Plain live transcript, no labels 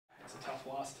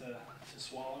tough loss to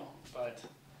swallow, but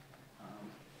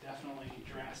definitely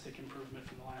drastic improvement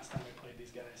from the last time we played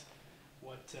these guys.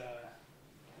 What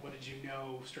did you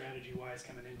know strategy-wise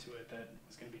coming into it that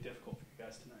was going to be difficult for you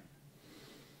guys tonight?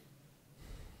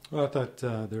 Well, I thought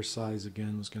their size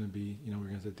again was going to be, we're going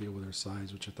to have to deal with their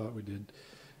size, which I thought we did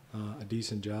a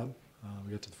decent job.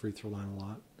 We got to the free throw line a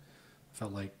lot.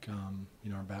 Felt like,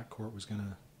 our backcourt was going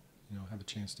to, have a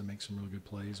chance to make some really good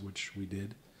plays, which we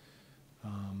did.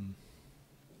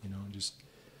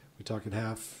 We talked at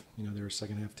half, they're a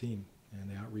second half team, and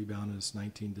they out-rebounded us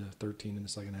 19-13 in the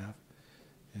second half,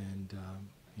 and,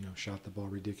 shot the ball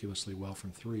ridiculously well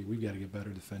from three. We've got to get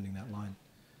better defending that line.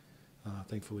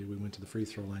 Thankfully, we went to the free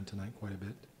throw line tonight quite a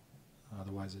bit.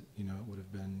 Otherwise, it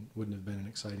wouldn't have been an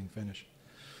exciting finish.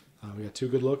 We got two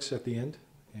good looks at the end,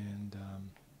 and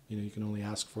you can only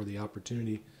ask for the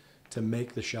opportunity to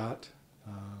make the shot,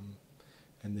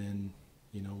 and then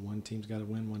one team's got to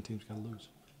win, one team's got to lose.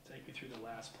 Take me through the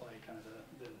last play, kind of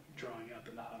the drawing up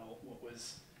in the huddle.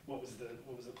 What was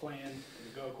the plan? Did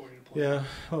it go according to plan? Yeah,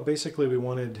 well, basically we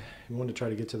wanted to try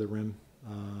to get to the rim,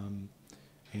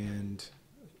 and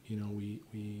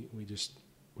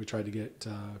we tried to get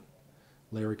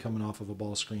Larry coming off of a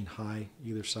ball screen high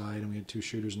either side, and we had two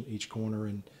shooters in each corner,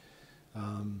 and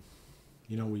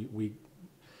we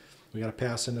got a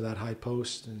pass into that high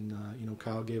post, and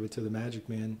Kyle gave it to the Magic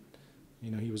Man.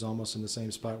 He was almost in the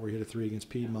same spot where he hit a three against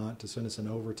Piedmont to send us in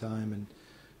overtime, and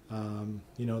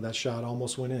that shot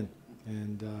almost went in,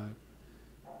 and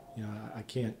I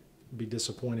can't be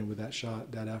disappointed with that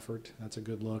shot, that effort. That's a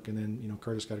good look, and then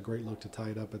Curtis got a great look to tie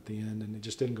it up at the end, and it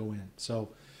just didn't go in. So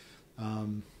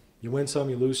you win some,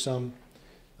 you lose some.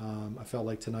 I felt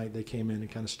like tonight they came in and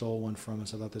kind of stole one from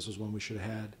us. I thought this was one we should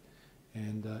have had,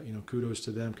 and kudos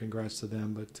to them, congrats to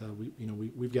them. But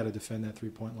we've got to defend that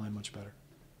three-point line much better.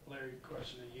 Larry,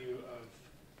 question to you of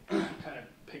kind of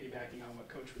piggybacking on what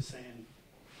Coach was saying.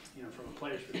 From a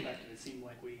player's perspective, it seemed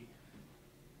like we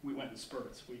went in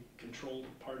spurts. We controlled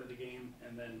part of the game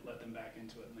and then let them back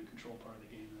into it, and then controlled part of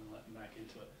the game and then let them back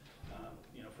into it.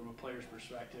 From a player's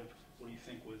perspective, what do you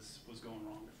think was going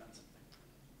wrong defensively?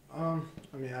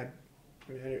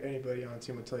 Anybody on the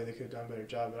team would tell you they could have done a better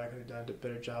job, but I could have done a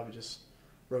better job of just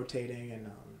rotating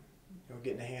and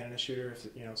getting a hand on a shooter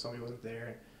if somebody wasn't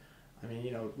there.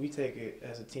 We take it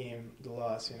as a team, the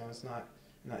loss. It's not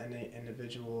any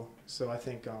individual. So I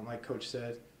think, like Coach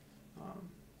said,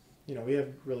 we have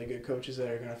really good coaches that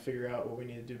are going to figure out what we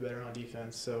need to do better on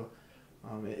defense. So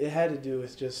it had to do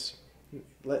with just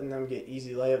letting them get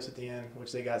easy layups at the end,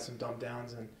 which they got some dump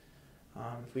downs, and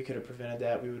if we could have prevented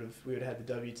that, we would have had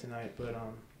the W tonight. But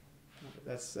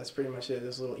that's pretty much it.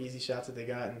 Those little easy shots that they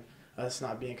got, and us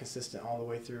not being consistent all the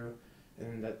way through,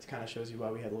 and that kind of shows you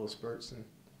why we had little spurts. And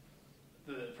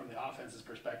from the offense's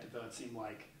perspective, though, it seemed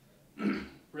like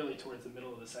really towards the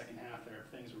middle of the second half there,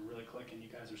 things were really clicking. You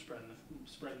guys are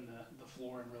spreading the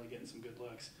floor and really getting some good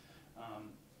looks.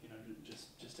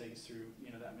 Just take us through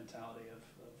that mentality of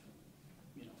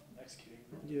executing.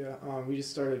 Yeah, we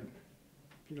just started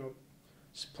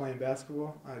just playing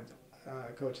basketball.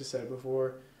 Coach has said it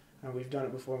before. We've done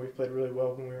it before. We've played really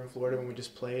well when we were in Florida when we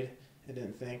just played and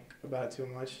didn't think about it too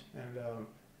much. And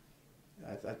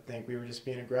I think we were just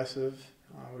being aggressive.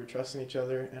 We were trusting each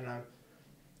other, and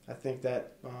I think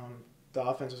that the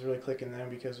offense was really clicking then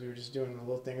because we were just doing the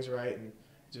little things right and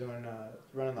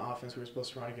running the offense we were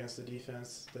supposed to run against the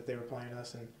defense that they were playing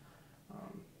us. And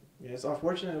it's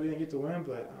unfortunate we didn't get to win,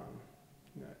 but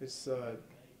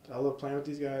I love playing with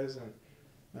these guys, and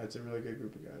it's a really good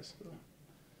group of guys. So.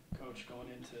 Coach, going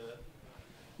into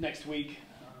next week,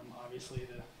 obviously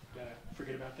gotta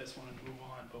forget about this one and move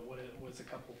on. But what was a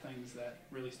couple things that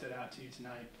really stood out to you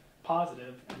tonight,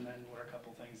 positive, and then what are a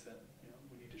couple things that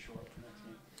we need to shore up for next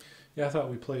game? Yeah, I thought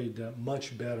we played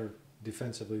much better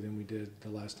defensively than we did the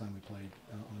last time we played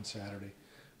on Saturday,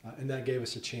 and that gave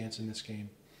us a chance in this game.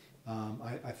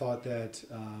 I thought that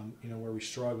where we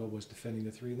struggled was defending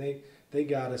the three. And they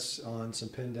got us on some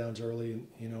pin downs early,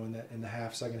 in the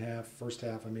half, second half, first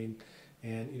half. And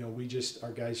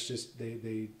our guys just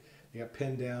they got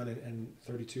pinned down, and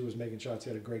 32 was making shots.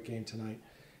 They had a great game tonight,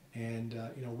 and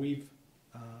we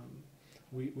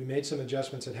made some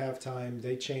adjustments at halftime.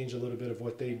 They changed a little bit of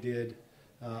what they did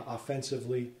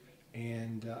offensively,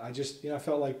 and I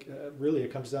felt like really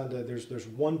it comes down to there's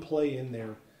one play in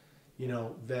there.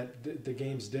 That the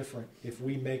game's different if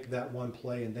we make that one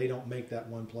play and they don't make that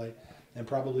one play. And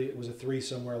probably it was a three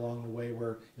somewhere along the way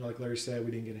where, like Larry said,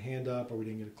 we didn't get a hand up or we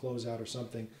didn't get a closeout or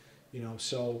something.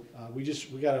 So we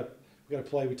got to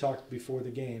play. We talked before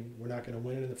the game. We're not going to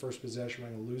win it in the first possession.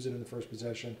 We're going to lose it in the first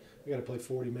possession. We got to play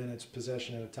 40 minutes,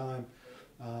 possession at a time.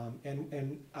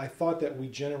 And I thought that we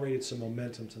generated some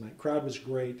momentum tonight. Crowd was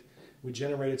great. We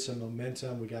generated some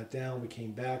momentum. We got down. We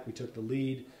came back. We took the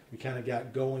lead. We kind of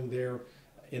got going there.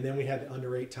 And then we had the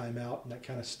under 8 timeout, and that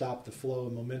kind of stopped the flow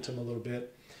of momentum a little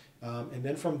bit. And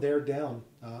then from there down,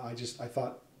 I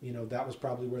thought, that was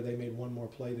probably where they made one more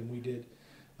play than we did.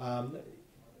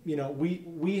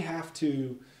 We have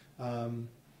to,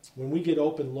 when we get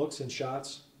open looks and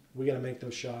shots, we got to make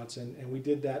those shots. And we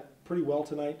did that pretty well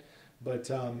tonight. But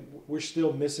we're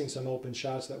still missing some open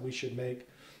shots that we should make.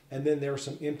 And then there were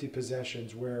some empty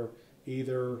possessions where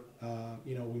either,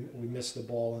 we miss the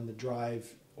ball on the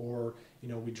drive, or,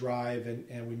 we drive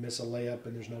and we miss a layup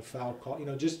and there's no foul call.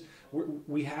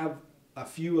 We have a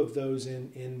few of those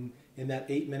in that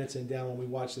 8 minutes and down when we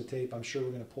watch the tape. I'm sure we're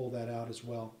going to pull that out as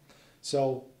well.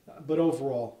 So, but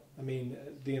overall, I mean,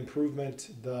 the improvement,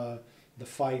 the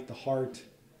fight, the heart,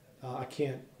 I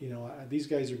can't, these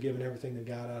guys are giving everything they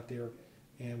got out there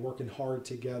and working hard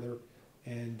together.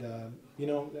 And,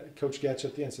 Coach Gatch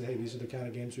at the end said, hey, these are the kind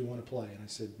of games we want to play. And I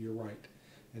said, you're right.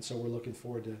 And so we're looking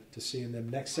forward to seeing them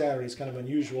next Saturday. It's kind of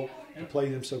unusual to play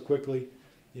them so quickly.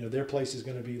 Their place is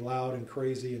going to be loud and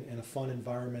crazy and a fun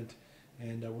environment.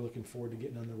 And we're looking forward to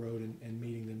getting on the road and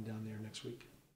meeting them down there next week.